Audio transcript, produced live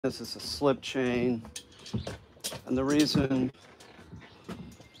This is a slip chain. And the reason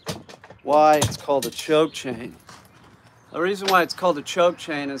why it's called a choke chain. The reason why it's called a choke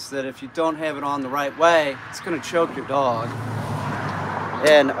chain is that if you don't have it on the right way, it's going to choke your dog.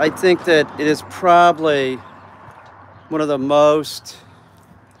 And I think that it is probably one of the most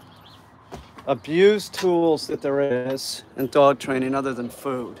abused tools that there is in dog training other than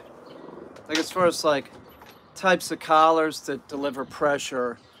food. Like as far as like types of collars that deliver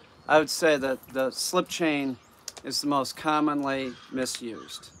pressure, I would say that the slip chain is the most commonly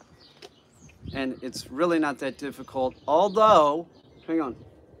misused. And it's really not that difficult, although, hang on,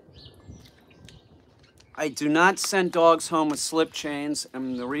 I do not send dogs home with slip chains,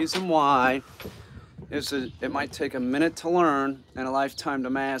 and the reason why is that it might take a minute to learn and a lifetime to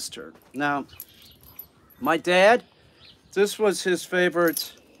master. Now, my dad, this was his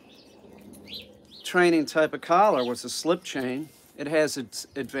favorite training type of collar, was a slip chain. It has its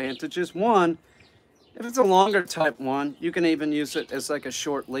advantages. One, if it's a longer type one, you can even use it as like a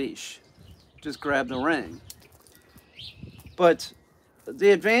short leash. Just grab the ring. But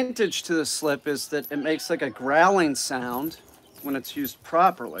the advantage to the slip is that it makes like a growling sound when it's used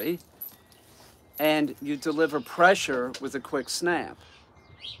properly, and you deliver pressure with a quick snap.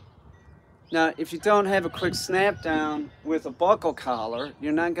 Now, if you don't have a quick snap down with a buckle collar,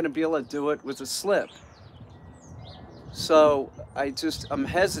 you're not going to be able to do it with a slip. So I'm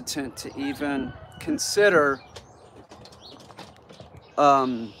hesitant to even consider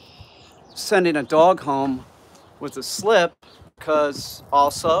sending a dog home with a slip, because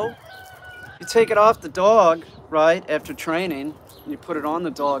also you take it off the dog right after training and you put it on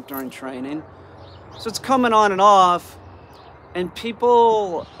the dog during training, so it's coming on and off, and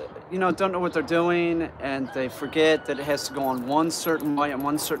people don't know what they're doing, and they forget that it has to go on one certain way and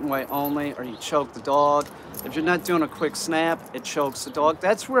one certain way only, or you choke the dog. If you're not doing a quick snap, it chokes the dog.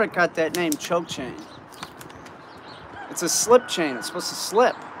 That's where it got that name, choke chain. It's a slip chain. It's supposed to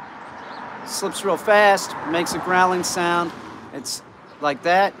slip. Slips real fast, makes a growling sound. It's like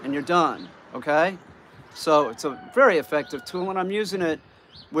that, and you're done, okay? So it's a very effective tool, and I'm using it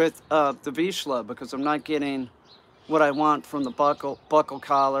with the Vizsla because I'm not getting what I want from the buckle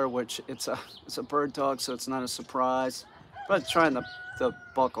collar, which it's a bird dog, so it's not a surprise. But trying the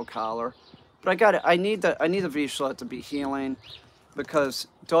buckle collar. But I need the Vizsla to be healing, because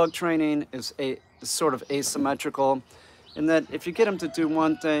dog training is sort of asymmetrical, in that if you get them to do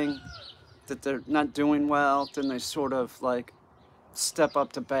one thing that they're not doing well, then they sort of like step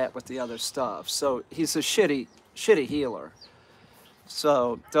up to bat with the other stuff. So he's a shitty healer.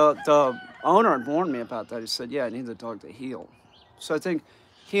 So the owner had warned me about that. He said, yeah, I need the dog to heal. So I think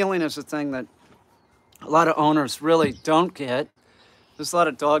healing is a thing that a lot of owners really don't get. There's a lot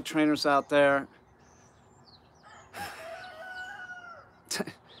of dog trainers out there.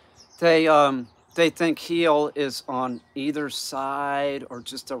 They think heel is on either side or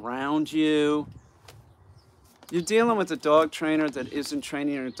just around you. You're dealing with a dog trainer that isn't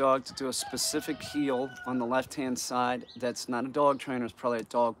training your dog to do a specific heel on the left-hand side. That's not a dog trainer, it's probably a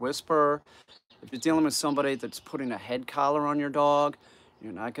dog whisperer. If you're dealing with somebody that's putting a head collar on your dog,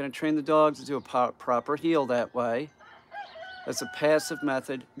 you're not going to train the dog to do a proper heel that way. That's a passive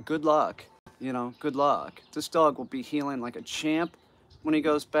method. Good luck, good luck. This dog will be healing like a champ when he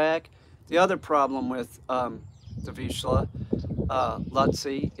goes back. The other problem with the Vizsla,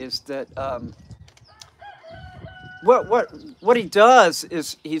 Lutzi, is that what he does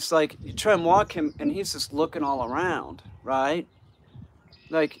is he's like, you try and walk him and he's just looking all around, right?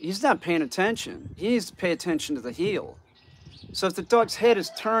 Like, he's not paying attention. He needs to pay attention to the heel. So if the dog's head is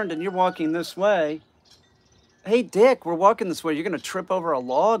turned and you're walking this way, hey, Dick, we're walking this way. You're going to trip over a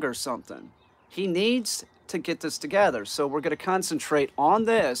log or something. He needs to get this together. So we're going to concentrate on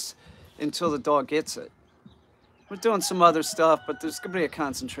this until the dog gets it. We're doing some other stuff, but there's going to be a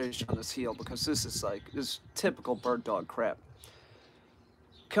concentration on this heel, because this is typical bird dog crap.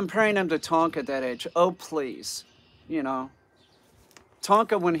 Comparing him to Tonka at that age, oh, please.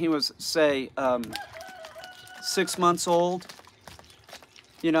 Tonka, when he was, say, 6 months old,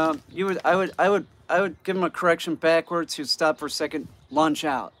 I would give him a correction backwards. He'd stop for a second, lunge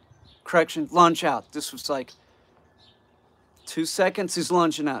out. Correction, lunge out. This was like 2 seconds, he's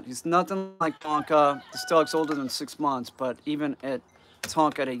lunging out. He's nothing like Tonka. This dog's older than 6 months, but even at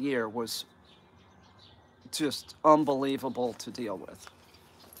Tonka at a year was just unbelievable to deal with.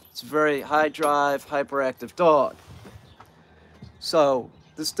 It's a very high drive, hyperactive dog. So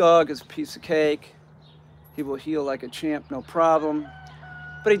this dog is a piece of cake. He will heal like a champ, no problem.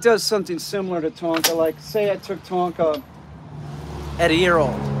 But he does something similar to Tonka. Like, say I took Tonka at a year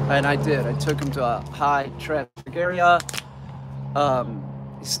old, and I did. I took him to a high traffic area.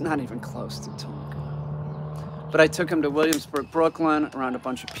 He's not even close to Tonka. But I took him to Williamsburg, Brooklyn, around a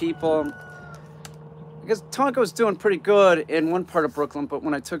bunch of people. Because Tonka was doing pretty good in one part of Brooklyn, but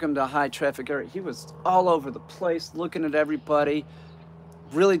when I took him to a high traffic area, he was all over the place, looking at everybody.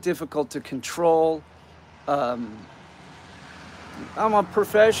 Really difficult to control. I'm a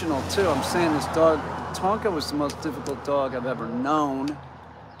professional too. I'm saying this dog, Tonka was the most difficult dog I've ever known.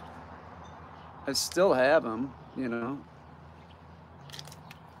 I still have him, you know.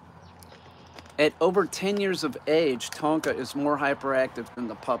 At over 10 years of age, Tonka is more hyperactive than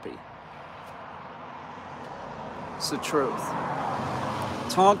the puppy. It's the truth.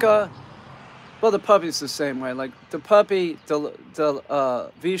 Tonka, well, the puppy's the same way. Like the puppy, the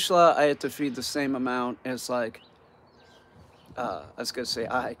Vizsla, I had to feed the same amount as like, I was gonna say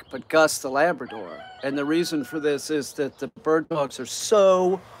Ike, but Gus the Labrador. And the reason for this is that the bird dogs are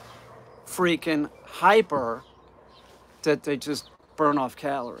so freaking hyper that they just burn off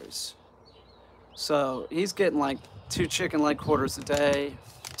calories. So he's getting like 2 chicken leg quarters a day.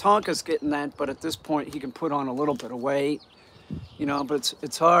 Tonka's getting that, but at this point he can put on a little bit of weight, you know, but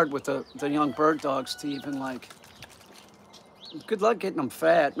it's hard with the young bird dogs to even like, good luck getting them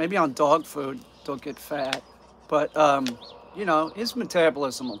fat. Maybe on dog food they'll get fat, but you know, his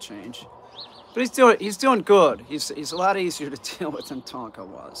metabolism will change. But he's doing good. He's a lot easier to deal with than Tonka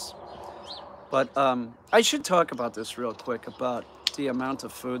was. But I should talk about this real quick about the amount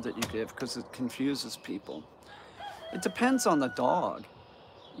of food that you give, because it confuses people. It depends on the dog.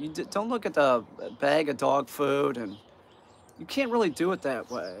 You don't look at the bag of dog food, and you can't really do it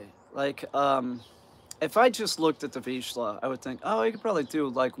that way. Like, if I just looked at the Vizsla, I would think, oh, he could probably do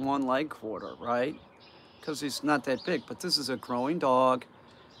like 1 leg quarter, right? Because he's not that big. But this is a growing dog.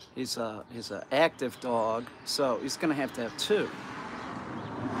 He's an active dog, so he's gonna have to have 2.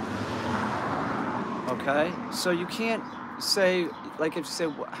 Okay, so you can't say, like, if you say,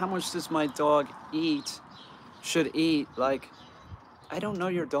 how much does my dog should eat, like, I don't know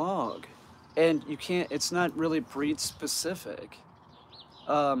your dog. And you can't, it's not really breed specific.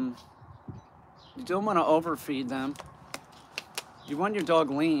 You don't want to overfeed them. You want your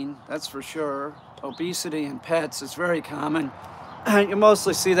dog lean, that's for sure. Obesity in pets is very common. You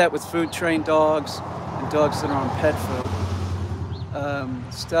mostly see that with food-trained dogs and dogs that are on pet food.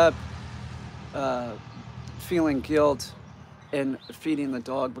 Stop feeling guilt and feeding the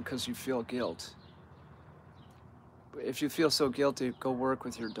dog because you feel guilt. If you feel so guilty, go work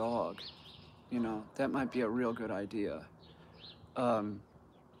with your dog. You know, that might be a real good idea.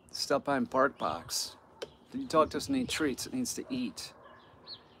 Stop buying bark box. The dog doesn't need treats, it needs to eat.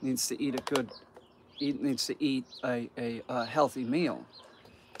 It needs to eat a healthy meal,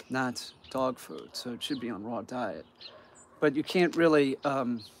 not dog food. So it should be on raw diet. But you can't really,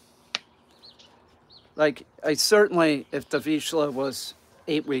 like, I certainly, if the Vizsla was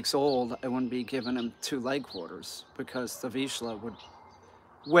 8 weeks old, I wouldn't be giving him 2 leg quarters, because the Vizsla would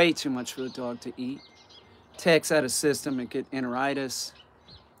way too much for the dog to eat. Takes out his system and get enteritis.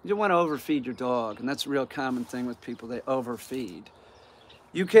 You don't want to overfeed your dog, and that's a real common thing with people. They overfeed.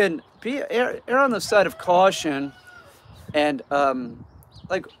 You can err on the side of caution and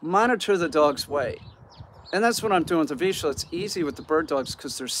like monitor the dog's weight. And that's what I'm doing with the Vizsla. It's easy with the bird dogs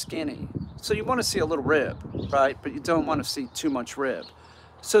because they're skinny. So you want to see a little rib, right? But you don't want to see too much rib.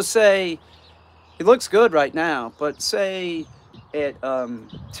 So say, it looks good right now, but say at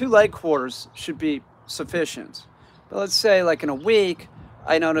 2 leg quarters should be sufficient. But let's say like in a week,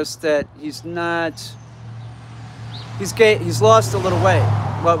 I noticed that he's lost a little weight.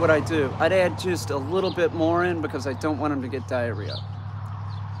 What would I do? I'd add just a little bit more in because I don't want him to get diarrhea.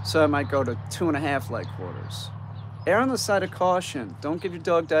 So I might go to 2.5 leg quarters. Err on the side of caution. Don't give your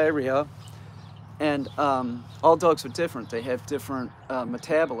dog diarrhea. And all dogs are different. They have different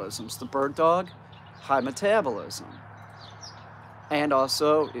metabolisms. The bird dog, high metabolism. And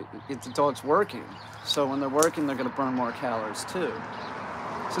also, the dog's working. So when they're working, they're going to burn more calories too.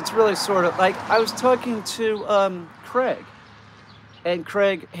 So it's really sort of like, I was talking to Craig. And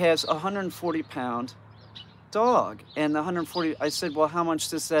Craig has a 140-pound dog. And the 140, I said, well, how much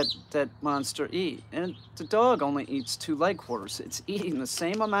does that monster eat? And the dog only eats 2 leg quarters. It's eating the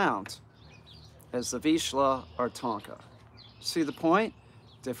same amount as the Vizsla or Tonka. See the point?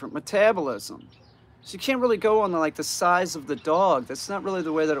 Different metabolism. So you can't really go on the size of the dog. That's not really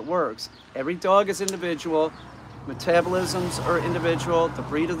the way that it works. Every dog is individual. Metabolisms are individual. The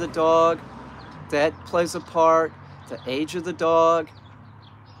breed of the dog, that plays a part. The age of the dog.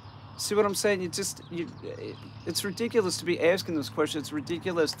 See what I'm saying? It's ridiculous to be asking this question. It's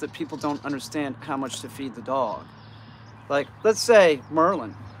ridiculous that people don't understand how much to feed the dog. Like, let's say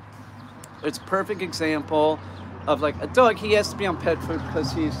Merlin. It's a perfect example. of like a dog. He has to be on pet food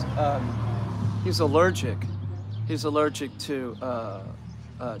because he's allergic. He's allergic to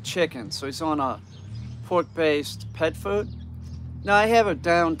chicken, so he's on a pork-based pet food. Now I have it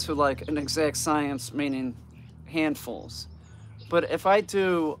down to like an exact science, meaning handfuls. But if I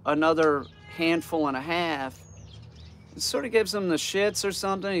do another handful and a half, it sort of gives them the shits or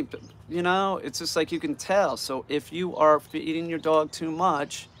something. You know, it's just like you can tell. So if you are feeding your dog too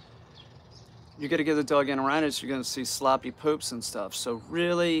much, you're gonna give the dog enteritis. You're gonna see sloppy poops and stuff. So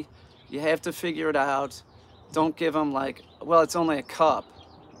really, you have to figure it out. Don't give them like, well, it's only a cup.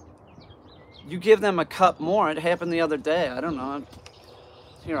 You give them a cup more. It happened the other day. I don't know.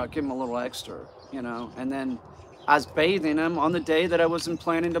 Here, I'll give them a little extra, you know. And then I was bathing him on the day that I wasn't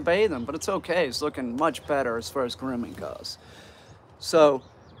planning to bathe him, but it's okay. He's looking much better as far as grooming goes. So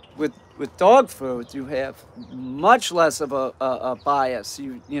with dog food, you have much less of a bias.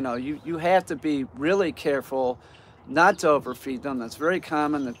 You know, you have to be really careful not to overfeed them. That's very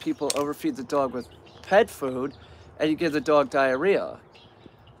common that people overfeed the dog with pet food and you give the dog diarrhea.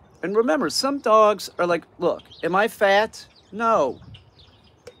 And remember, some dogs are like, look, am I fat? No.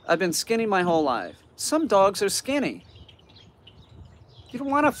 I've been skinny my whole life. Some dogs are skinny. You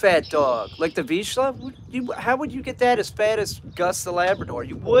don't want a fat dog. Like the Vizsla, how would you get that as fat as Gus the Labrador?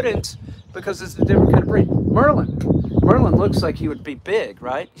 You wouldn't, because it's a different kind of breed. Merlin looks like he would be big,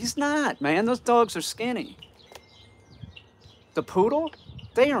 right? He's not, man. Those dogs are skinny. The poodle,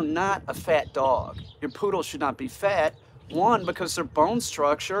 they are not a fat dog. Your poodle should not be fat. One, because their bone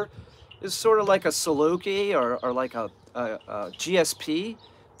structure is sort of like a Saluki or like a GSP.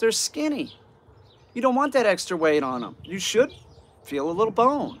 They're skinny. You don't want that extra weight on them. You should feel a little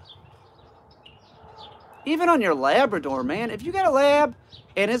bone. Even on your Labrador, man, if you got a Lab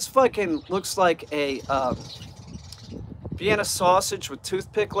and it's fucking looks like a Vienna sausage with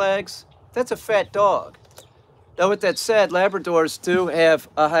toothpick legs, that's a fat dog. Now, with that said, Labradors do have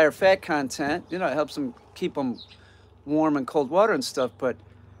a higher fat content. You know, it helps them keep them warm in cold water and stuff, but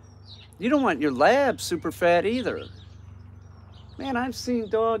you don't want your Lab super fat either. Man, I've seen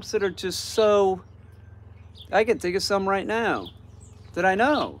dogs that are just so, I can think of some right now that I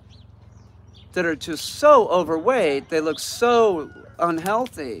know that are just so overweight, they look so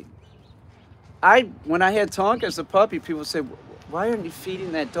unhealthy. When I had Tonka as a puppy, people say, why aren't you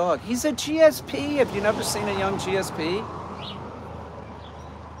feeding that dog? He's a GSP. Have you never seen a young GSP?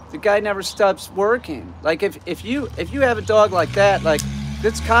 The guy never stops working. Like if you have a dog like that, like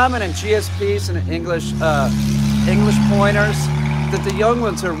it's common in GSPs and English pointers that the young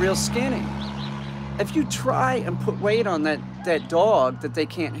ones are real skinny. If you try and put weight on that dog that they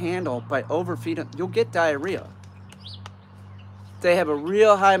can't handle by overfeeding, you'll get diarrhea. They have a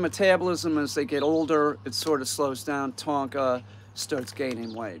real high metabolism as they get older. It sort of slows down. Tonka starts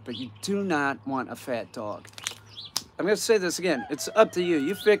gaining weight, but you do not want a fat dog. I'm going to say this again. It's up to you.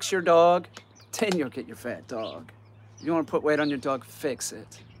 You fix your dog, then you'll get your fat dog. You want to put weight on your dog, fix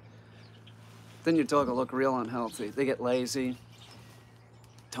it. Then your dog will look real unhealthy. They get lazy.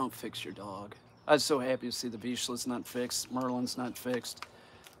 Don't fix your dog. I was so happy to see the Vizsla's not fixed, Merlin's not fixed.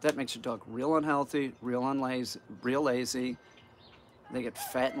 That makes your dog real unhealthy, real lazy. They get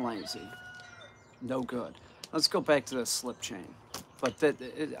fat and lazy. No good. Let's go back to the slip chain. But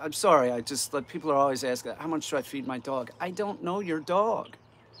I'm sorry, people are always asking, how much do I feed my dog? I don't know your dog.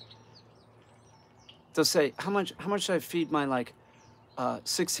 They'll say, how much should I feed my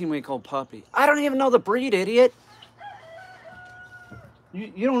 16-week-old puppy? I don't even know the breed, idiot.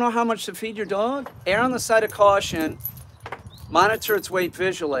 You don't know how much to feed your dog? Err on the side of caution. Monitor its weight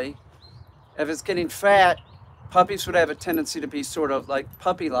visually. If it's getting fat, puppies would have a tendency to be sort of like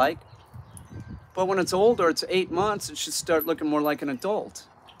puppy-like. But when it's older, it's 8 months, it should start looking more like an adult.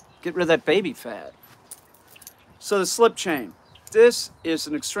 Get rid of that baby fat. So the slip chain. This is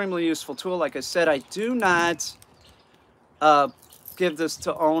an extremely useful tool. Like I said, I do not give this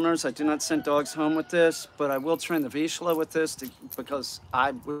to owners. I do not send dogs home with this, but I will train the Vizsla with this because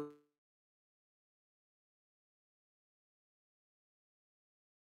I will.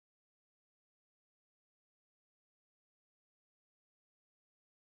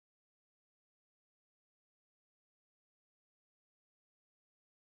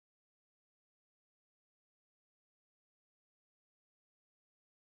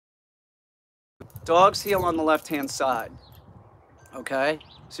 Dogs heal on the left-hand side, okay?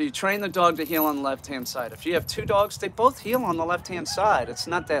 So you train the dog to heal on the left-hand side. If you have 2 dogs, they both heal on the left-hand side. It's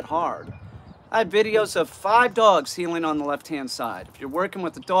not that hard. I have videos of 5 dogs healing on the left-hand side. If you're working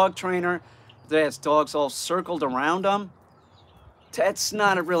with a dog trainer that has dogs all circled around them, that's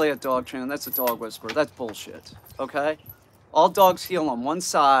not really a dog trainer. That's a dog whisperer. That's bullshit, okay? All dogs heal on one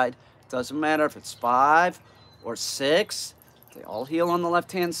side. Doesn't matter if it's 5 or 6, they all heal on the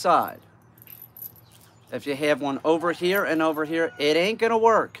left-hand side. If you have one over here and over here, it ain't gonna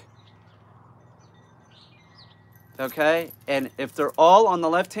work. Okay? And if they're all on the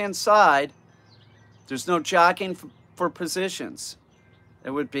left-hand side, there's no jockeying for positions.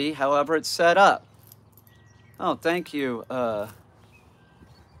 It would be however it's set up. Oh, thank you.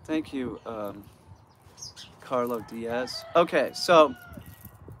 Thank you, Carlo Diaz. Okay, so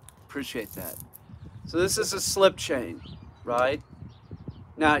appreciate that. So this is a slip chain, right?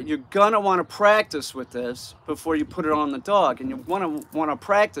 Now you're gonna want to practice with this before you put it on the dog, and you want to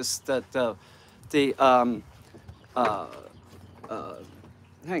practice that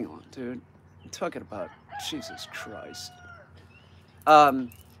hang on, dude. I'm talking about Jesus Christ.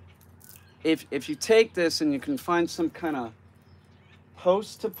 If you take this and you can find some kind of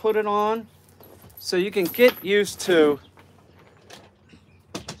post to put it on, so you can get used to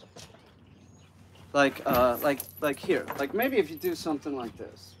like here, like maybe if you do something like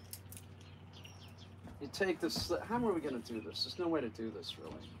this, you take this. How are we gonna do this? There's no way to do this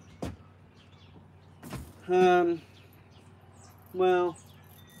really. Well,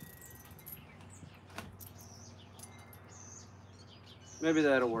 maybe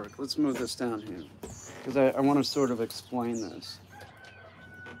that'll work. Let's move this down here because I want to sort of explain this.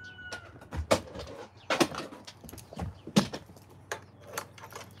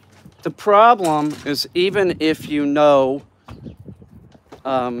 The problem is even if you know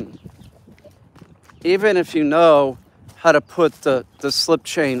how to put the slip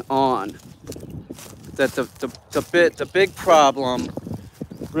chain on, that the big problem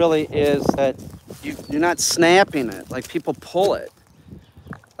really is that you're not snapping it, like people pull it.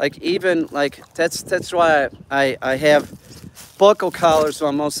 Like even like that's why I have buckle collars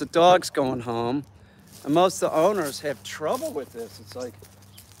on most of the dogs going home, and most of the owners have trouble with this. It's like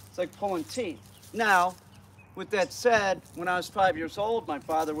pulling teeth. Now, with that said, when I was 5 years old, my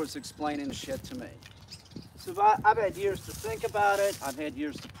father was explaining shit to me. So I've had years to think about it. I've had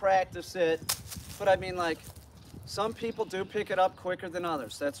years to practice it. But I mean, like, some people do pick it up quicker than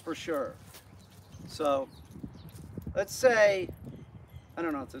others. That's for sure. So let's say, I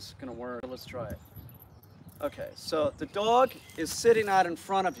don't know if this is going to work. Let's try it. Okay, so the dog is sitting out in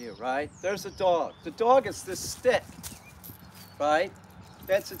front of you, right? There's a dog. The dog is this stick, right?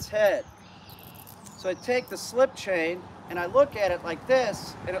 That's its head. So I take the slip chain and I look at it like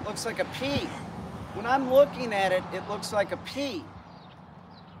this, and it looks like a P. When I'm looking at it, it looks like a P.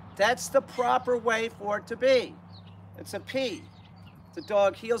 That's the proper way for it to be. It's a P. The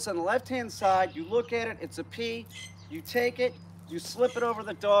dog heels on the left-hand side. You look at it, it's a P. You take it, you slip it over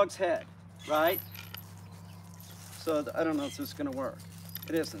the dog's head, right? So I don't know if this is going to work.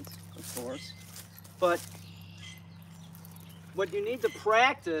 It isn't, of course. But what you need to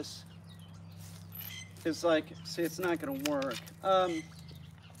practice is like, see, it's not going to work.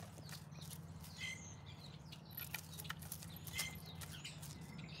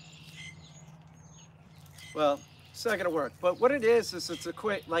 Well, it's not going to work. But what it is it's a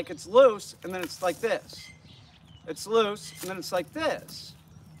quick, like it's loose, and then it's like this. It's loose, and then it's like this,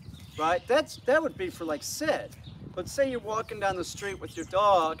 right? That would be for like Sid. But say you're walking down the street with your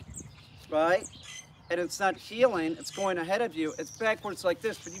dog, right? And it's not healing, it's going ahead of you. It's backwards like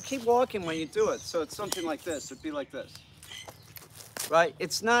this, but you keep walking when you do it. So it's something like this. It'd be like this, right?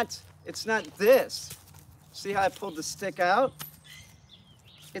 It's not this. See how I pulled the stick out?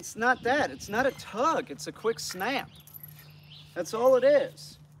 It's not that. It's not a tug. It's a quick snap. That's all it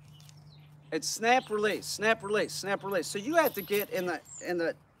is. It's snap, release, snap, release, snap, release. So you have to get in the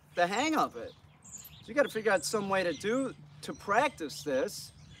hang of it. So you got to figure out some way to practice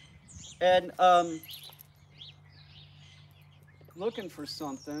this. And looking for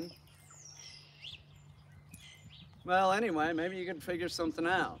something. Well, anyway, maybe you can figure something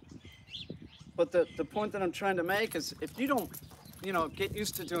out. But the point that I'm trying to make is if you don't, get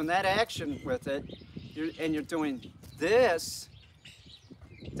used to doing that action with it, you're doing this,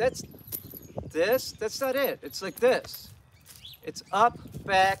 that's not it. It's like this. It's up,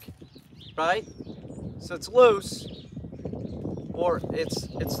 back, right? So it's loose. Or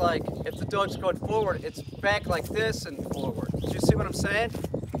it's like if the dog's going forward, it's back like this and forward. Do you see what I'm saying?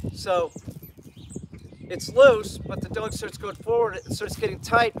 So it's loose, but the dog starts going forward. It starts getting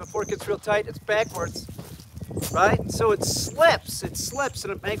tight. Before it gets real tight, it's backwards, right? So it slips,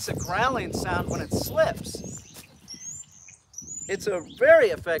 and it makes a growling sound when it slips. It's a very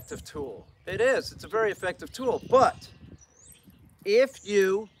effective tool. It is. It's a very effective tool. But if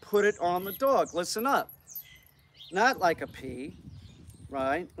you put it on the dog, listen up. Not like a P,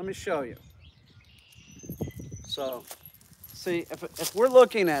 right? Let me show you. So, see, if we're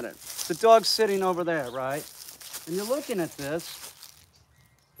looking at it, the dog's sitting over there, right? and you're looking at this,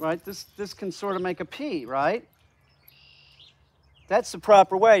 right? This can sort of make a P, right? That's the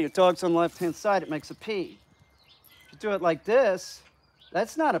proper way. Your dog's on the left-hand side, it makes a P. If you do it like this,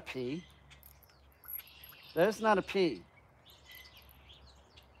 that's not a P. That's not a P.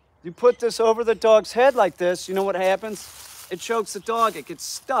 You put this over the dog's head like this, you know what happens? It chokes the dog, it gets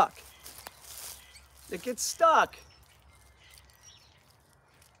stuck. It gets stuck.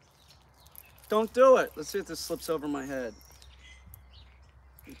 Don't do it. Let's see if this slips over my head.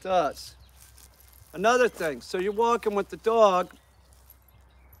 It does. Another thing, so you're walking with the dog.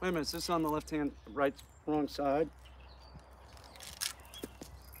 Wait a minute, is this on the left hand, right, wrong side?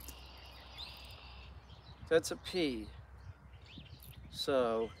 That's a P.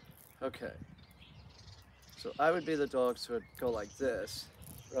 So, okay. So I would be the dog, so it'd go like this,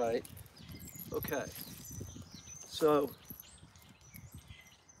 right? Okay. So,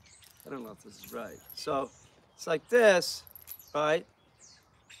 I don't know if this is right. So, it's like this, right?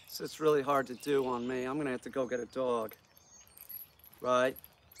 So it's really hard to do on me. I'm gonna have to go get a dog, right?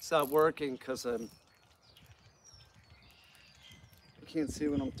 It's not working because I can't see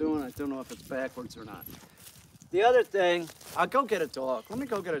what I'm doing. I don't know if it's backwards or not. The other thing, I'll go get a dog. Let me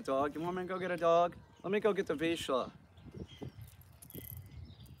go get a dog. You want me to go get a dog? Let me go get the Vizsla.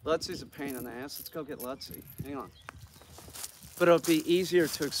 Lutzie's a pain in the ass. Let's go get Lutzie. Hang on. But it'll be easier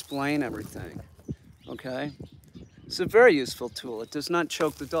to explain everything, okay? It's a very useful tool. It does not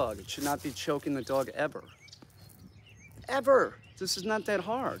choke the dog. It should not be choking the dog ever. Ever. This is not that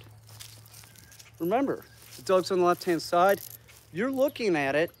hard. Remember, the dog's on the left-hand side. You're looking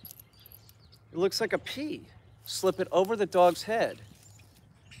at it. It looks like a P. Slip it over the dog's head.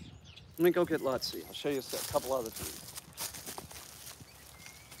 Let me go get Lutzie. I'll show you a couple other things.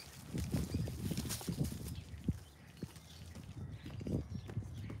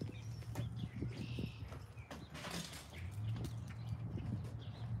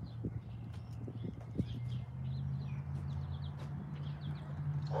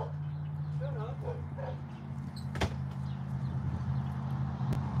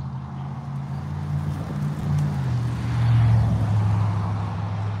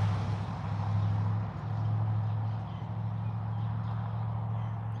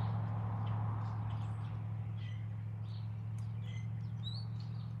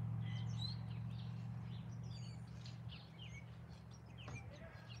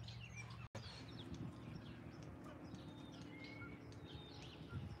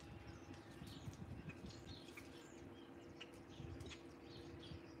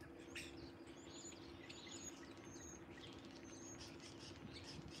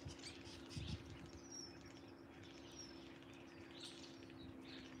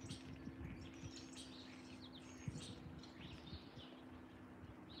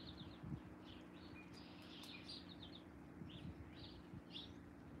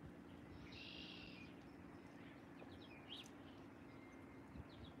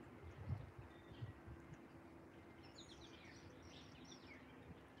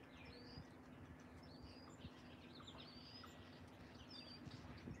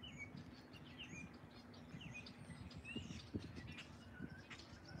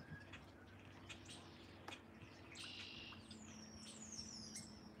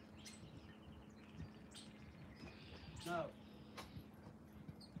 No.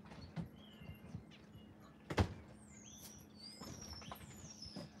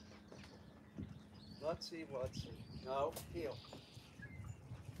 Lutzie. No, heel.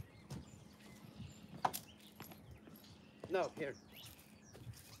 No, here.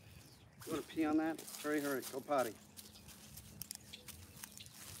 You want to pee on that? Hurry, go potty.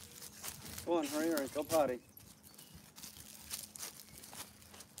 Go on, hurry, go potty.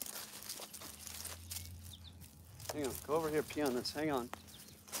 Hang on, go over here, pee on this. Hang on.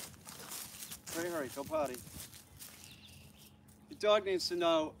 Hurry, go potty. Your dog needs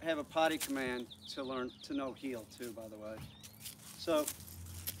to have a potty command to learn to know heel too, by the way. So,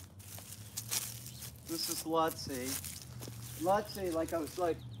 this is Lutzie. Lutzie, like I was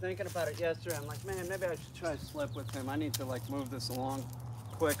thinking about it yesterday, I'm like, man, maybe I should try to slip with him. I need to move this along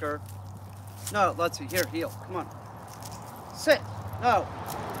quicker. No, Lutzie, here, heel, come on. Sit, no.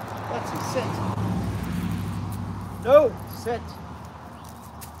 Lutzie, sit. No, sit.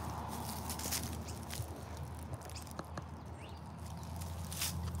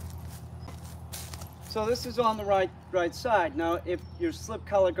 So this is on the right side. Now, if your slip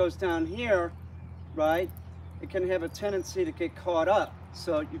collar goes down here, right, it can have a tendency to get caught up.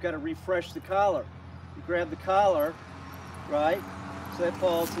 So you got to refresh the collar. You grab the collar, right? So that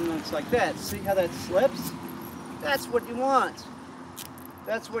falls and it's like that. See how that slips? That's what you want.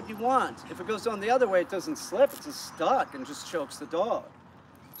 That's what you want. If it goes on the other way, it doesn't slip. It's just stuck and just chokes the dog.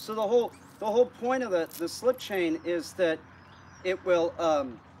 So the whole point of the slip chain is that it will,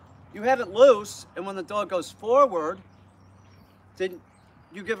 you have it loose, and when the dog goes forward, then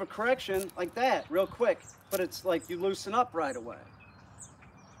you give a correction like that, real quick. But it's like you loosen up right away.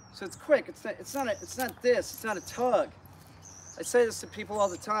 So it's quick. It's not a tug. I say this to people all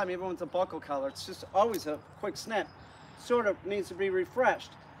the time, even with the buckle collar. It's just always a quick snap. Sort of needs to be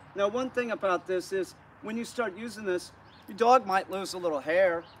refreshed. Now, one thing about this is when you start using this, your dog might lose a little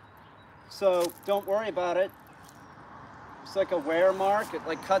hair. So don't worry about it. It's like a wear mark. It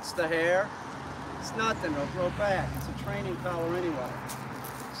like cuts the hair. It's nothing. It'll grow back. It's a training collar anyway.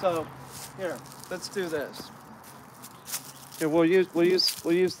 So here, let's do this. Here, we'll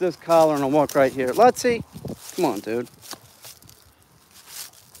use this collar and I'll walk right here. Lutsy, come on, dude.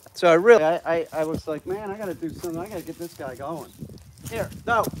 So I was like, man, I gotta do something. I gotta get this guy going. Here,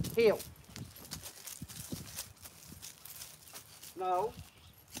 no, heel. No.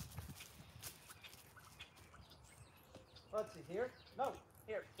 Let's see, here. No,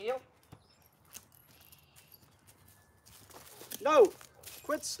 here, heel. No,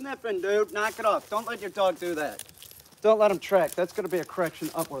 quit sniffing, dude. Knock it off. Don't let your dog do that. Don't let him track. That's gonna be a correction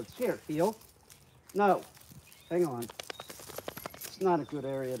upwards. Here, heel. No, hang on. It's not a good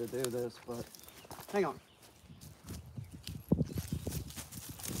area to do this, but hang on.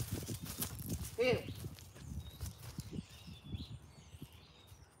 Heel.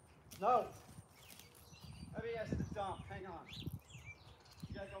 No. Maybe he has to dump. Hang on. You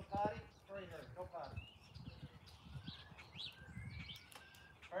gotta go potty? Hurry, hurry. Go potty.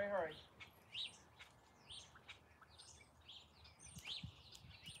 Hurry, hurry.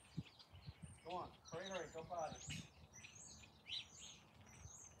 Go on. Hurry, hurry. Go potty.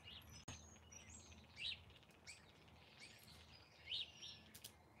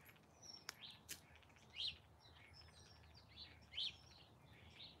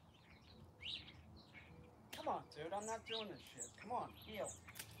 Come on, dude. I'm not doing this shit. Come on. Heel.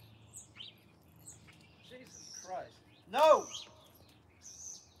 Jesus Christ. No!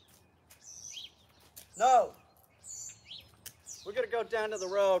 No! We're gonna go down to the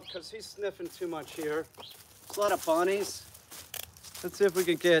road because he's sniffing too much here. There's a lot of bunnies. Let's see if we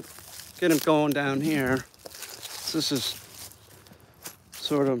can get him going down here. This is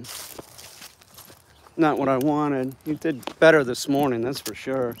sort of not what I wanted. He did better this morning, that's for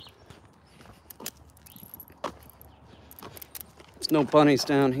sure. There's no bunnies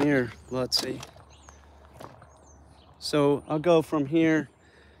down here, let's see. So I'll go from here.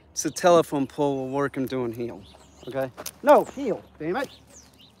 It's a telephone pole. We'll work him doing heel. Okay? No, heel, damn it.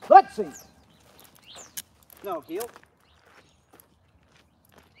 Let's see. No, heel.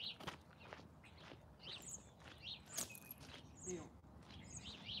 Heel.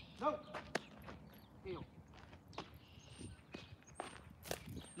 No. Heel.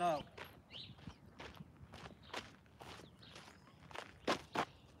 No.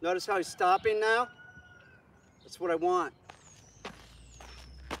 Notice how he's stopping now? That's what I want.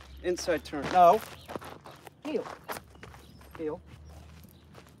 Inside turn. No. Heel. Heel.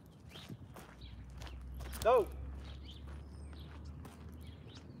 No.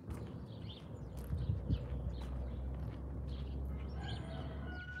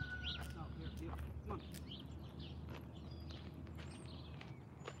 No, here, heel. Come on.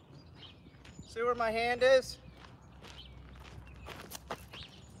 See where my hand is?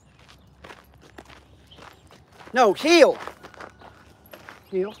 No, heel.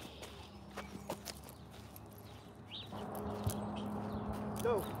 Heel.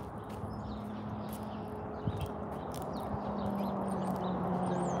 No.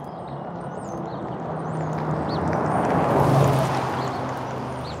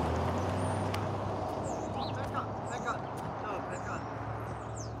 Back up. No, back up.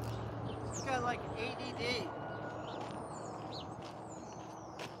 This guy like ADD.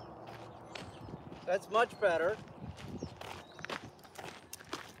 That's much better.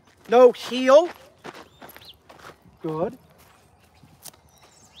 No, heel. Good.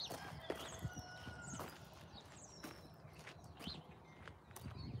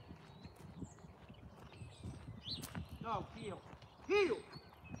 No, heel. Heel!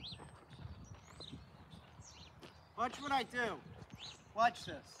 Watch what I do. Watch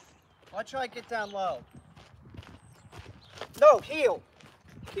this. Watch how I get down low. No, heel.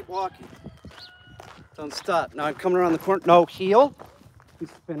 Keep walking. Don't stop. Now I'm coming around the corner. No, heel. He's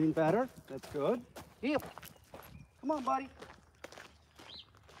spinning better. That's good. Heel. Come on, buddy.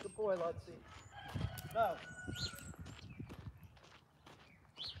 Good boy, Lutsy. No.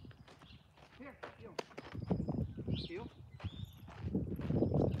 Here, heel. Heel.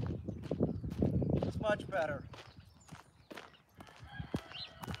 much better.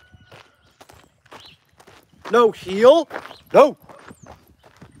 No, heel. No.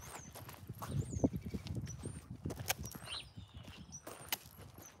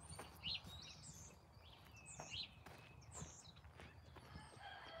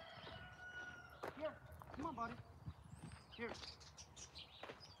 Here, come on, buddy. Here.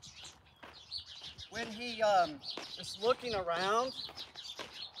 When he is looking around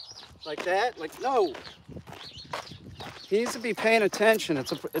like that, like no. He needs to be paying attention.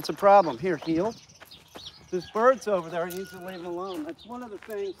 It's a problem. Here, heel. There's birds over there. He needs to leave them alone. That's one of the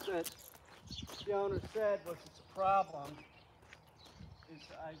things that the owner said was it's a problem. Is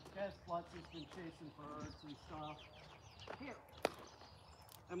I guess Blutzy's been chasing birds and stuff. Here.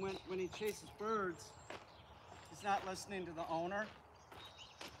 And when he chases birds, he's not listening to the owner.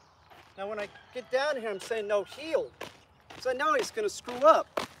 Now when I get down here, I'm saying no, heel. So I know he's going to screw up.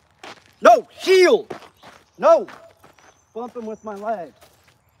 No, heel. No. Bump him with my leg.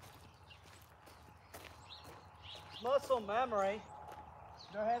 Muscle memory,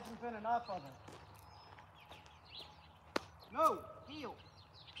 there hasn't been enough of it. No, heel.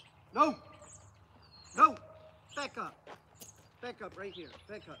 No. No. Back up. Back up right here.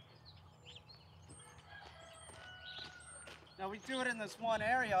 Back up. Now we do it in this one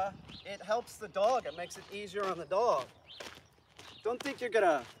area. It helps the dog. It makes it easier on the dog. Don't think you're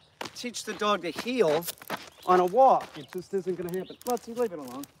gonna teach the dog to heel on a walk. It just isn't gonna happen. Let's leave it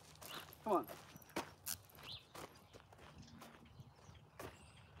alone. Come on.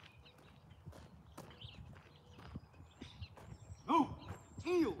 No,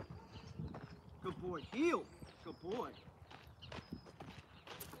 heel. Good boy, heel. Good boy.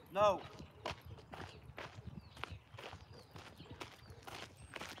 No.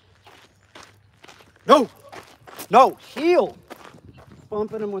 No. No, heel.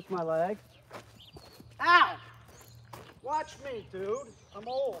 Bumping him with my leg. Ow. Watch me, dude. I'm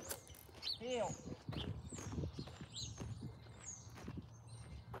old. Heel.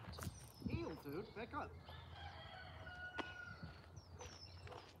 Heel, dude. Back up.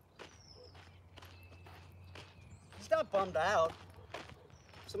 He's not bummed out.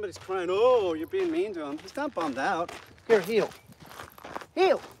 Somebody's crying, oh, you're being mean to him. He's not bummed out. Here, heel.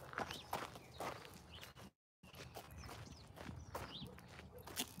 Heel.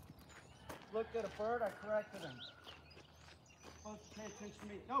 Looked at a bird, I corrected him. Supposed to pay attention to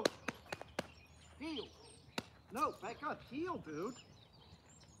me. No. Heel. No, back up. Heel, dude.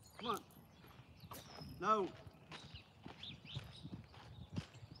 Come on. No.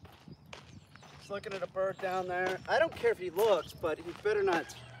 He's looking at a bird down there. I don't care if he looks, but he better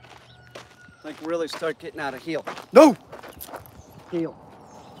not, like, really start getting out of heel. No! Heel.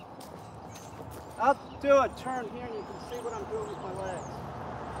 I'll do a turn here and you can see what I'm doing with my legs.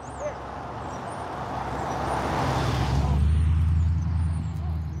 Here.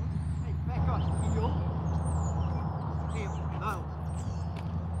 Hey, back up. Heel. Heel. No.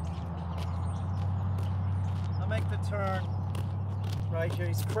 I'll make the turn right here.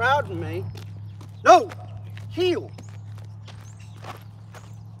 He's crowding me. No! Heel!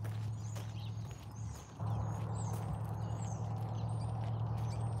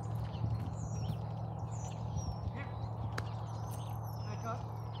 Here. Back up.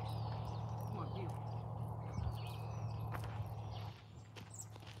 Come on, heel.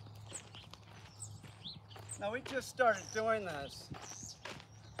 Now we just started doing this.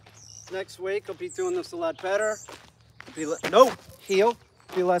 Next week I'll be doing this a lot better. No! Heel.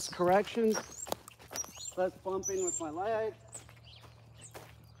 Be less corrections. Less bumping with my leg.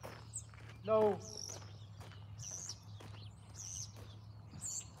 No.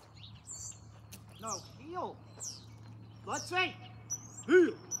 No, heel. Let's see.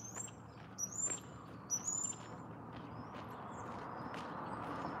 Heel.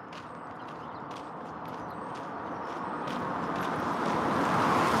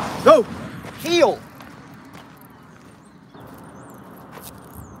 No, heel.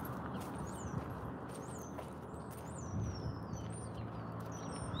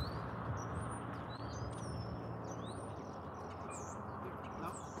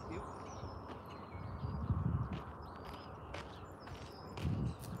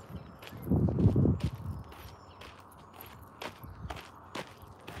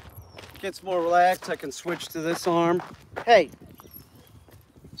 Gets more relaxed, I can switch to this arm. Hey!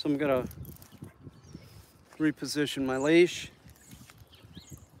 So I'm gonna reposition my leash.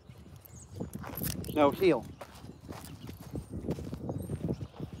 No, heel.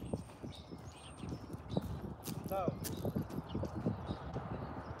 No.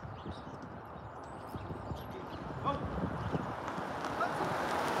 Oh.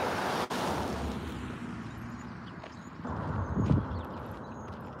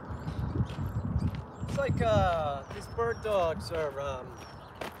 like these bird dogs are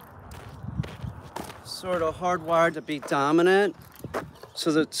sort of hardwired to be dominant,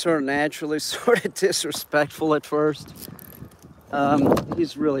 so they're sort of naturally sort of disrespectful at first.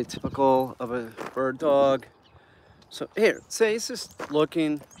 He's really typical of a bird dog. So here, say he's just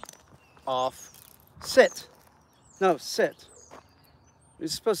looking off. Sit. No, sit.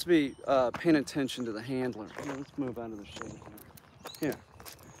 He's supposed to be paying attention to the handler. Here, let's move out of the shade here. Here.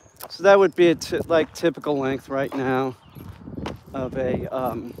 So that would be a like typical length right now of a,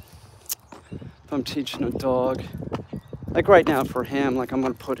 if I'm teaching a dog. Like right now for him, like I'm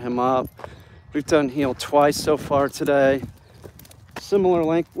gonna put him up. We've done heel twice so far today. Similar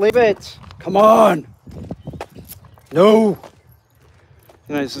length. Leave it. Come on. No.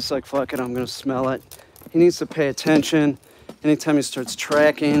 And he's just like, fuck it, I'm gonna smell it. He needs to pay attention. Anytime he starts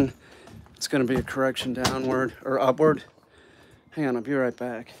tracking, it's gonna be a correction downward or upward. Hang on, I'll be right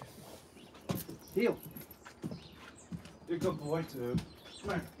back. Heel. You're a good boy, too.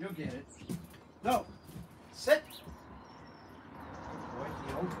 Come here, you'll get it. No. Sit. Good boy,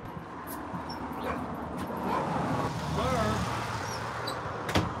 heel. Bird.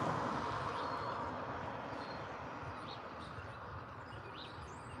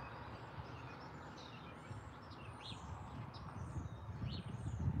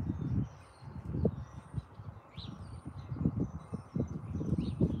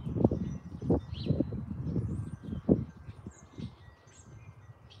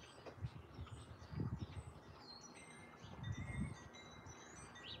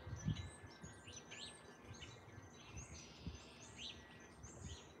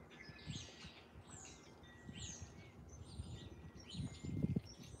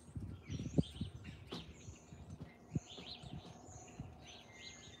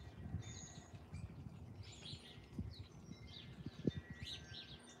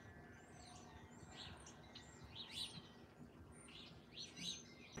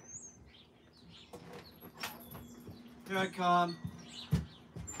 Here I come.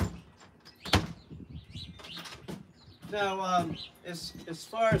 Now, as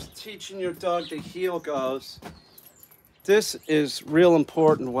far as teaching your dog to heel goes, this is real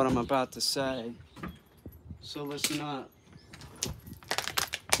important, what I'm about to say. So listen up.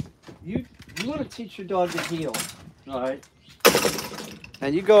 You want to teach your dog to heel, all right?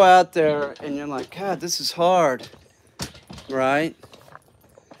 And you go out there and you're like, God, this is hard, right?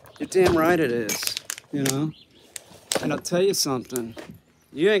 You're damn right it is, you know? And I'll tell you something,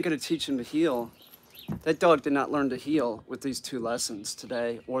 you ain't gonna teach him to heel. That dog did not learn to heel with these 2 lessons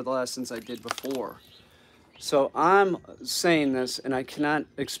today or the lessons I did before. So I'm saying this, and I cannot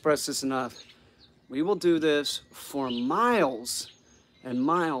express this enough. We will do this for miles and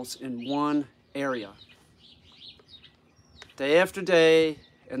miles in one area. Day after day,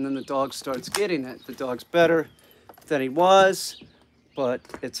 and then the dog starts getting it. The dog's better than he was. But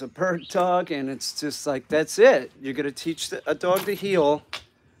it's a bird dog, and it's just like, that's it. You're gonna teach a dog to heel.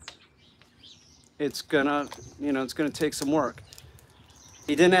 It's gonna, you know, it's gonna take some work.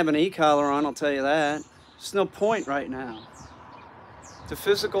 He didn't have an e-collar on, I'll tell you that. There's no point right now. The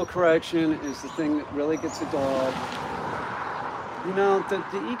physical correction is the thing that really gets a dog. You know,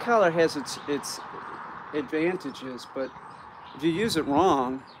 the e-collar has its advantages, but if you use it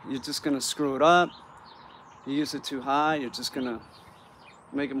wrong, you're just gonna screw it up. You use it too high, you're just gonna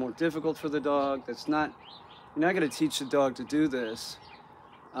make it more difficult for the dog. You're not going to teach the dog to do this.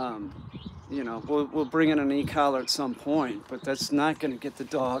 You know, we'll bring in an e-collar at some point, but that's not going to get the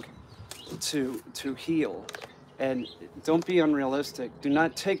dog to heel. And don't be unrealistic. Do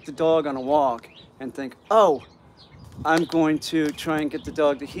not take the dog on a walk and think, oh, I'm going to try and get the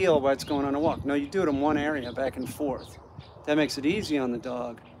dog to heel while it's going on a walk. No, you do it in one area, back and forth. That makes it easy on the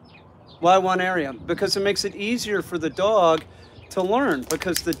dog. Why one area? Because it makes it easier for the dog to learn,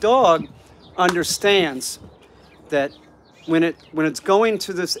 because the dog understands that when it's going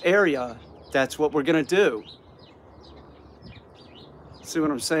to this area, that's what we're going to do. See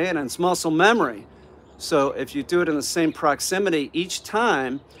what I'm saying? And it's muscle memory. So if you do it in the same proximity each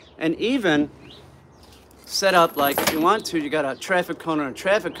time, and even set up like, if you want to, you got a traffic cone and a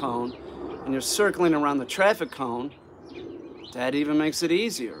traffic cone, and you're circling around the traffic cone, that even makes it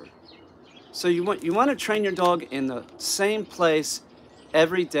easier. So you want to train your dog in the same place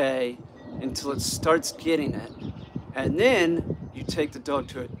every day until it starts getting it. And then you take the dog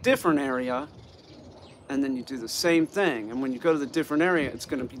to a different area, and then you do the same thing. And when you go to the different area, it's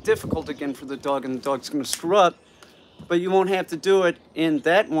going to be difficult again for the dog, and the dog's going to screw up. But you won't have to do it in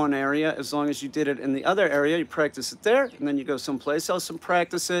that one area as long as you did it in the other area. You practice it there, and then you go someplace else and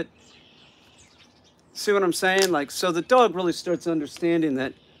practice it. See what I'm saying? Like, so the dog really starts understanding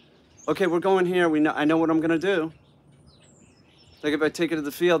that Okay, we're going here. I know what I'm gonna do. Like if I take it to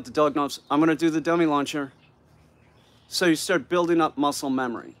the field, the dog knows I'm gonna do the dummy launcher. So you start building up muscle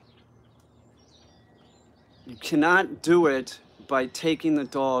memory. You cannot do it by taking the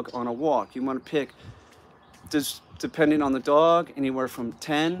dog on a walk. You want to pick, just depending on the dog, anywhere from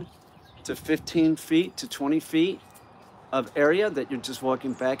 10 to 15 feet to 20 feet of area that you're just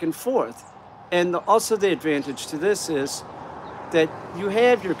walking back and forth. And also the advantage to this is that you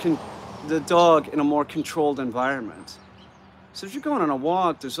have the dog in a more controlled environment. So if you're going on a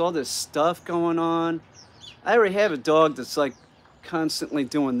walk, there's all this stuff going on. I already have a dog that's like constantly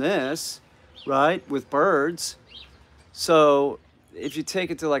doing this, right, with birds. So if you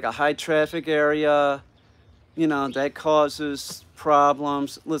take it to like a high traffic area, you know, that causes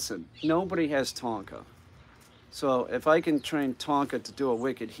problems. Listen, nobody has Tonka. So if I can train Tonka to do a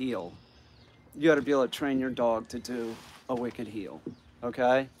wicked heel, you got to be able to train your dog to do a wicked heel,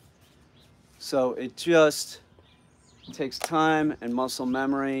 okay? So it just takes time and muscle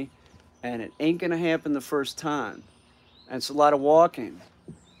memory, and it ain't gonna happen the first time. And it's a lot of walking.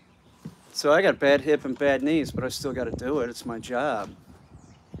 So I got bad hip and bad knees, but I still got to do it. It's my job.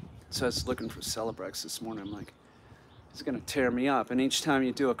 So I was looking for Celebrex this morning. I'm like, it's gonna tear me up. And each time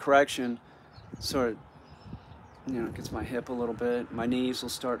you do a correction, sort of, you know, gets my hip a little bit. My knees will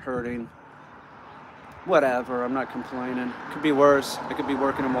start hurting. Whatever, I'm not complaining. Could be worse. I could be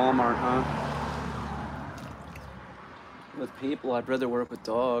working in Walmart, huh? With people, I'd rather work with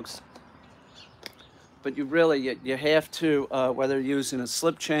dogs. But you really, you have to, whether you're using a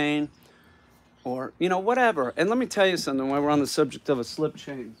slip chain or, you know, whatever. And let me tell you something while we're on the subject of a slip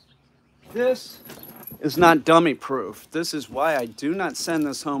chain. This is not dummy proof. This is why I do not send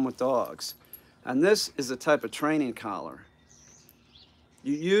this home with dogs. And this is a type of training collar.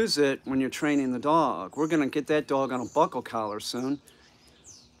 You use it when you're training the dog. We're gonna get that dog on a buckle collar soon.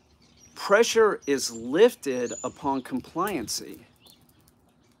 Pressure is lifted upon compliancy.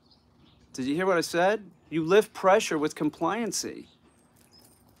 Did you hear what I said? You lift pressure with compliancy.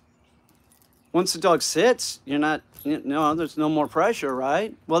 Once the dog sits, you're not, no, there's no more pressure,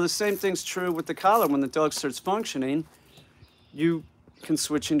 right? Well, the same thing's true with the collar. When the dog starts functioning, you can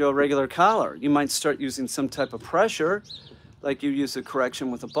switch into a regular collar. You might start using some type of pressure, like you use a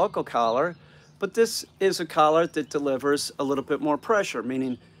correction with a buckle collar, but this is a collar that delivers a little bit more pressure,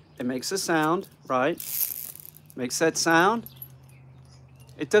 meaning it makes a sound, right? Makes that sound.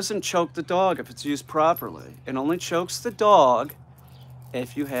 It doesn't choke the dog if it's used properly. It only chokes the dog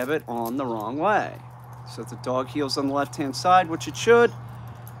if you have it on the wrong way. So if the dog heels on the left-hand side, which it should,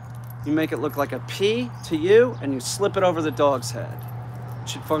 you make it look like a P to you, and you slip it over the dog's head. It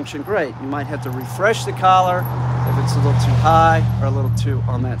should function great. You might have to refresh the collar if it's a little too high or a little too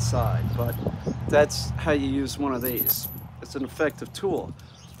on that side, but that's how you use one of these. It's an effective tool.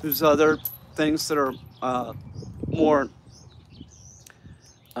 There's other things that are more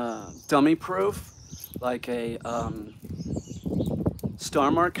dummy proof, like a Star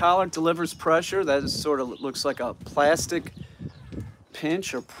Mark collar delivers pressure. That is sort of looks like a plastic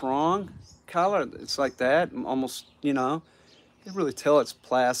pinch or prong collar. It's like that, almost, you know. You can really tell it's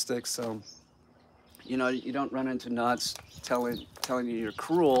plastic, so, you know, you don't run into nuts telling you you're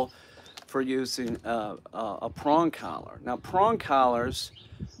cruel for using a prong collar. Now, prong collars,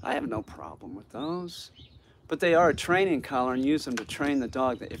 I have no problem with those, but they are a training collar, and use them to train the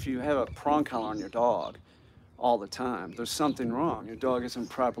dog. If you have a prong collar on your dog all the time, there's something wrong. Your dog isn't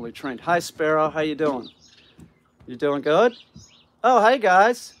properly trained. Hi, Sparrow. How you doing? You doing good? Oh, hey,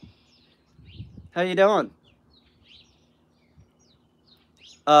 guys. How you doing?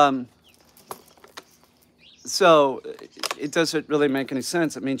 So it doesn't really make any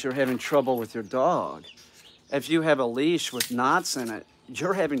sense. It means you're having trouble with your dog. If you have a leash with knots in it,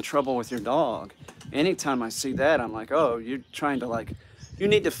 you're having trouble with your dog. Anytime I see that, I'm like, oh, you're trying to, like, you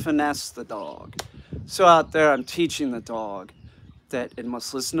need to finesse the dog. So out there, I'm teaching the dog that it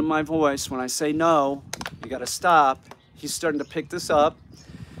must listen to my voice. When I say no, you got to stop. He's starting to pick this up.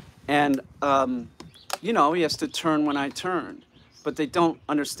 And, you know, he has to turn when I turn. But they don't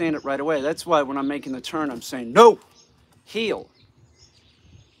understand it right away. That's why when I'm making the turn, I'm saying, no, heel.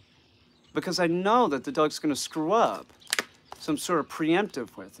 Because I know that the dog's going to screw up. So I'm sort of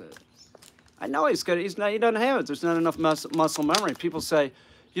preemptive with it. I know he doesn't have it. There's not enough muscle memory. People say,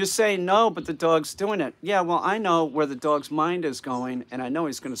 you're saying no, but the dog's doing it. Yeah, well, I know where the dog's mind is going, and I know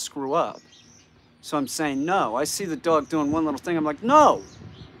he's going to screw up. So I'm saying no. I see the dog doing one little thing. I'm like, no.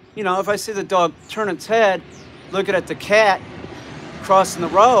 You know, if I see the dog turn its head, looking at the cat crossing the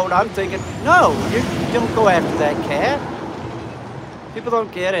road, I'm thinking, no, you don't go after that cat. People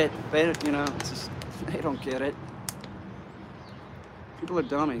don't get it. They, you know, it's just, they don't get it. People are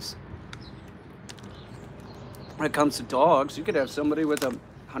dummies. when it comes to dogs, you could have somebody with a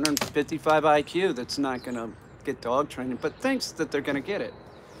 155 IQ that's not going to get dog training, but thinks that they're going to get it.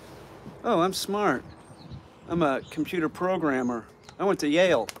 Oh, I'm smart. I'm a computer programmer. I went to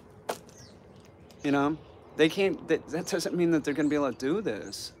Yale. You know, they can't, that doesn't mean that they're going to be able to do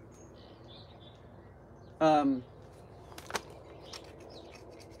this. I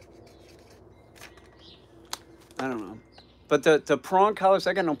don't know. But the prong collars,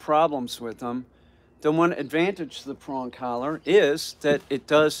 I got no problems with them. The one advantage to the prong collar is that it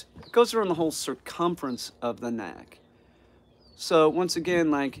goes around the whole circumference of the neck. So once again,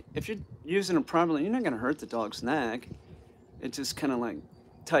 like if you're using it properly, you're not going to hurt the dog's neck. It just kind of like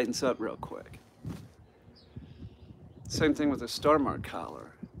tightens up real quick. Same thing with a Star Mark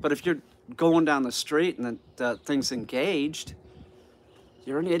collar. But if you're going down the street and the thing's engaged,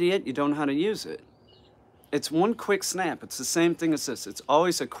 you're an idiot. You don't know how to use it. It's one quick snap. It's the same thing as this. It's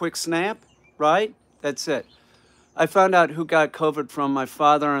always a quick snap, right? That's it. I found out who got COVID from my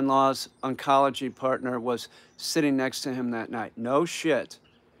father-in-law's oncology partner was sitting next to him that night. No shit.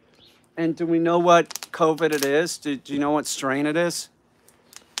 And do we know what COVID it is? Do you know what strain it is?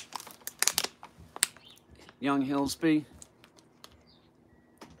 Young Hillsby,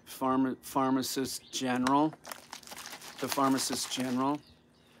 pharmacist general, the pharmacist general.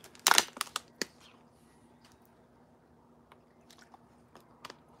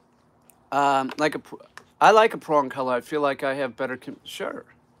 I like a prong collar. I feel like I have better, sure.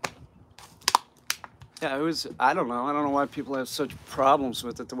 Yeah, I don't know why people have such problems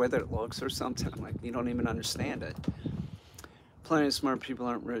with it, the way that it looks or something. Like, you don't even understand it. Plenty of smart people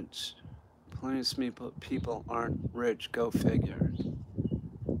aren't rich. Plenty of smart people aren't rich, go figure.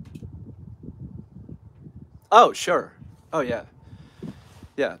 Oh, sure. Oh, yeah.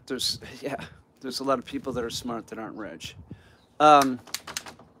 Yeah, there's a lot of people that are smart that aren't rich.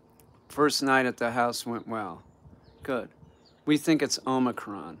 First night at the house went well. Good. We think it's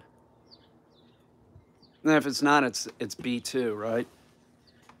Omicron. And if it's not, it's B2, right?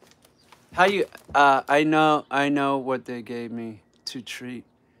 How you? I know what they gave me to treat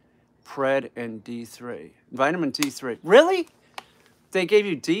Pred and D3, vitamin D3. Really? They gave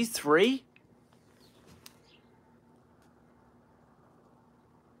you D3?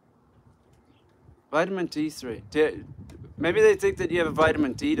 Vitamin D3. Maybe they think that you have a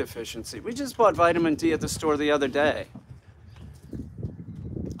vitamin D deficiency. We just bought vitamin D at the store the other day.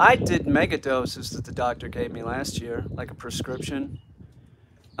 I did mega doses that the doctor gave me last year, like a prescription.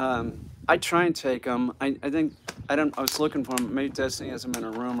 I try and take them. I was looking for them. Maybe Destiny has them in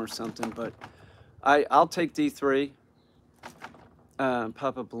her room or something, but I'll take D3.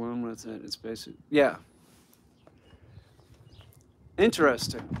 Pop a balloon with it. It's basic. Yeah.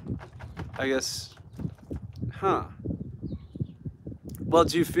 Interesting. I guess. Huh. Well,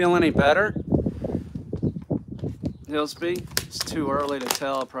 do you feel any better, Hillsby? It's too early to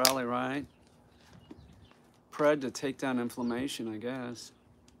tell, probably, right? Pred to take down inflammation, I guess.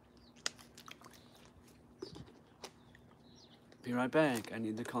 Be right back. I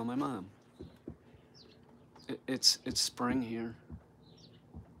need to call my mom. It's spring here.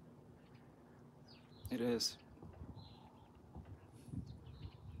 It is.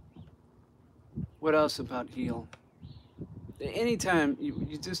 What else about heel? Anytime,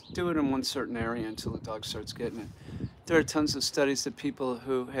 you just do it in one certain area until the dog starts getting it. There are tons of studies that people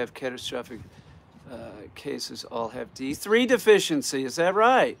who have catastrophic cases all have D3 deficiency. Is that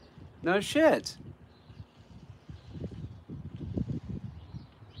right? No shit.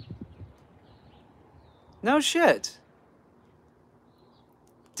 No shit.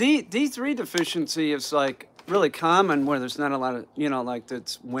 D3 deficiency is like really common where there's not a lot of, like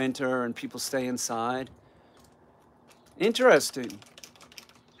it's winter and people stay inside. Interesting.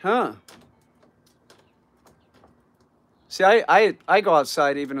 Huh. See, I go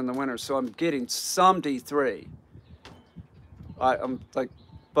outside even in the winter, so I'm getting some D3.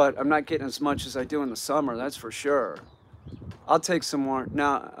 But I'm not getting as much as I do in the summer, that's for sure. I'll take some more.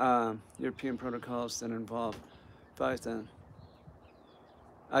 Now, European protocols that involve 5 then.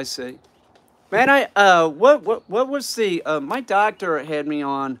 I see. Man, what was the, my doctor had me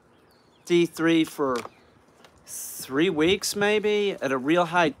on D3 for 3 weeks maybe at a real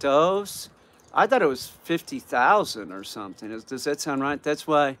high dose. I thought it was 50,000 or something. Does that sound right? That's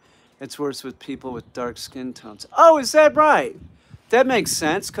why it's worse with people with dark skin tones. Oh, is that right? That makes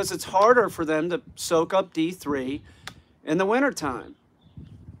sense because it's harder for them to soak up D3 in the wintertime.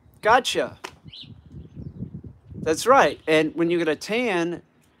 Gotcha. That's right. And when you get a tan,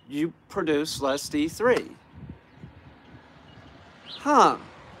 you produce less D3. Huh.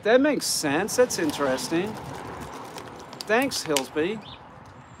 That makes sense. That's interesting. Thanks, Hillsby.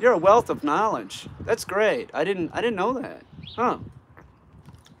 You're a wealth of knowledge. That's great. I didn't know that. Huh.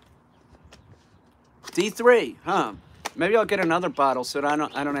 D3, huh? Maybe I'll get another bottle so that I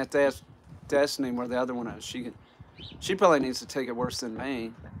don't have to ask Destiny where the other one is. She probably needs to take it worse than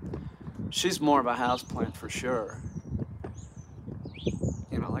me. She's more of a houseplant for sure.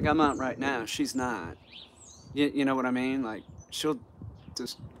 You know, like I'm out right now. She's not. You know what I mean? Like she'll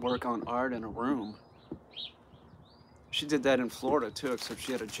just work on art in a room. She did that in Florida too, except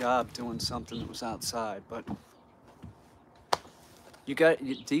she had a job doing something that was outside. But you got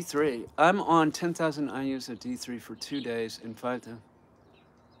D3. I'm on 10,000 IUs of D3 for 2 days and 5,000.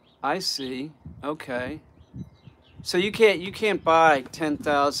 I see. Okay. So you can't buy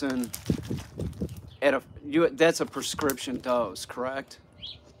 10,000 at a that's a prescription dose, correct?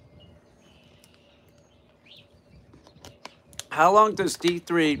 How long does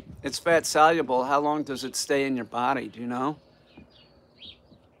D3, it's fat soluble, how long does it stay in your body, do you know?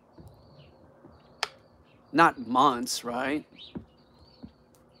 Not months, right?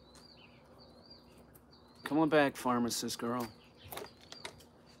 Come on back, pharmacist girl.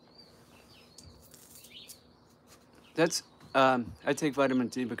 That's, I take vitamin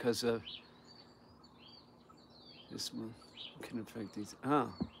D because of this can affect these.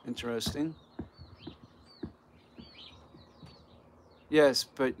 Oh, interesting. Yes,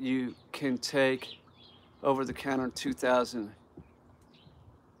 but you can take over the counter 2,000.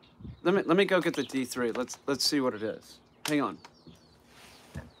 Let me go get the D3. Let's see what it is. Hang on.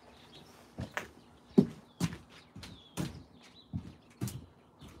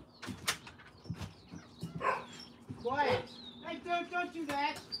 Quiet. Hey, don't do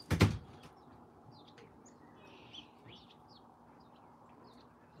that.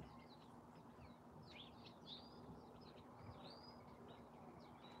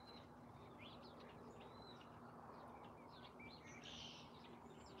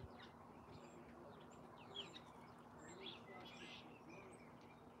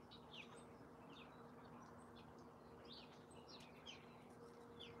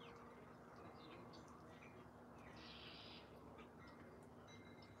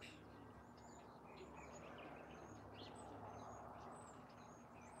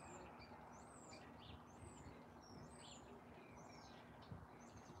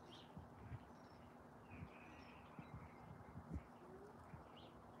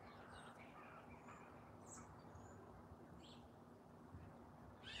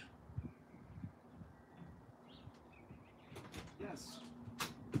 Yes.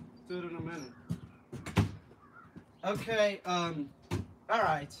 Do it in a minute. Okay, all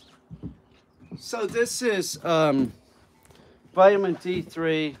right. So this is vitamin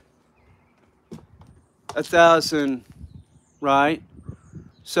D3, 1,000, right?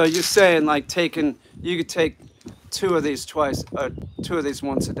 So you're saying like you could take 2 of these twice, 2 of these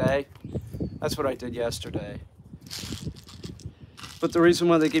once a day. That's what I did yesterday. But the reason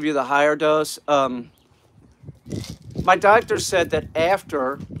why they give you the higher dose, my doctor said that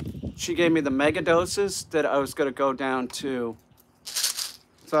after she gave me the mega doses that I was going to go down to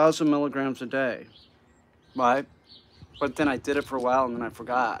 1,000 milligrams a day, right? But then I did it for a while and then I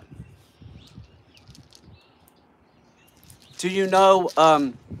forgot. Do you know,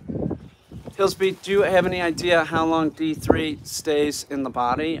 Hillsby, do you have any idea how long D3 stays in the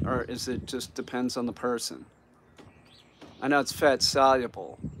body, or is it just depends on the person? I know it's fat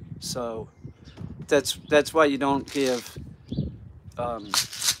soluble, so that's why you don't give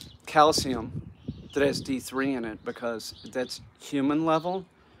calcium that has D3 in it, because that's human level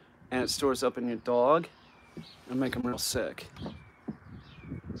and it stores up in your dog and make them real sick.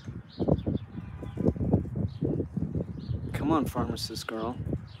 Come on, pharmacist girl.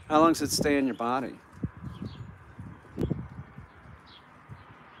 How long does it stay in your body?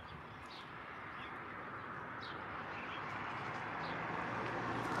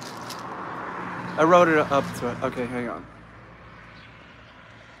 I wrote it up to it. Okay, hang on.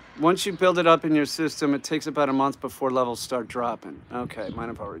 Once you build it up in your system, it takes about a month before levels start dropping. Okay, mine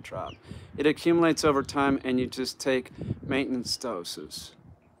have already dropped. It accumulates over time and you just take maintenance doses.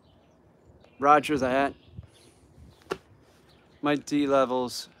 Roger that. My D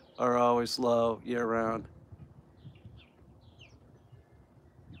levels are always low year round.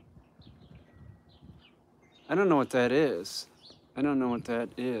 I don't know what that is. I don't know what that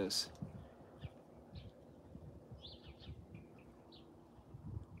is.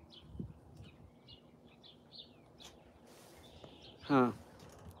 Huh.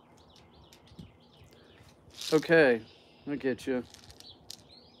 Okay, I get you.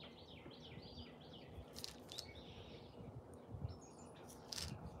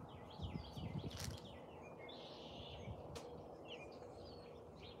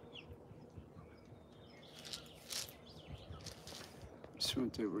 see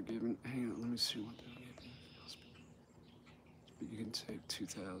what they were given. Hang on, let me see what they were given. You can take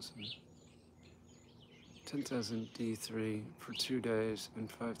 2,000. 10,000 D3 for 2 days and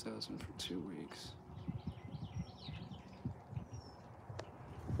 5,000 for 2 weeks.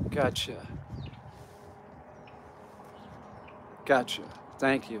 Gotcha. Gotcha.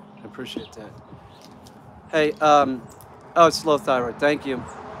 Thank you. I appreciate that. Hey, oh, it's low thyroid. Thank you.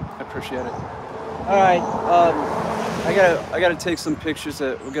 I appreciate it. All right. I gotta take some pictures.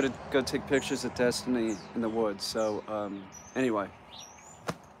 We're gonna go take pictures at Destiny in the woods. So, anyway,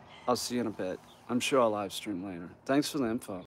 I'll see you in a bit. I'm sure I'll live stream later. Thanks for the info.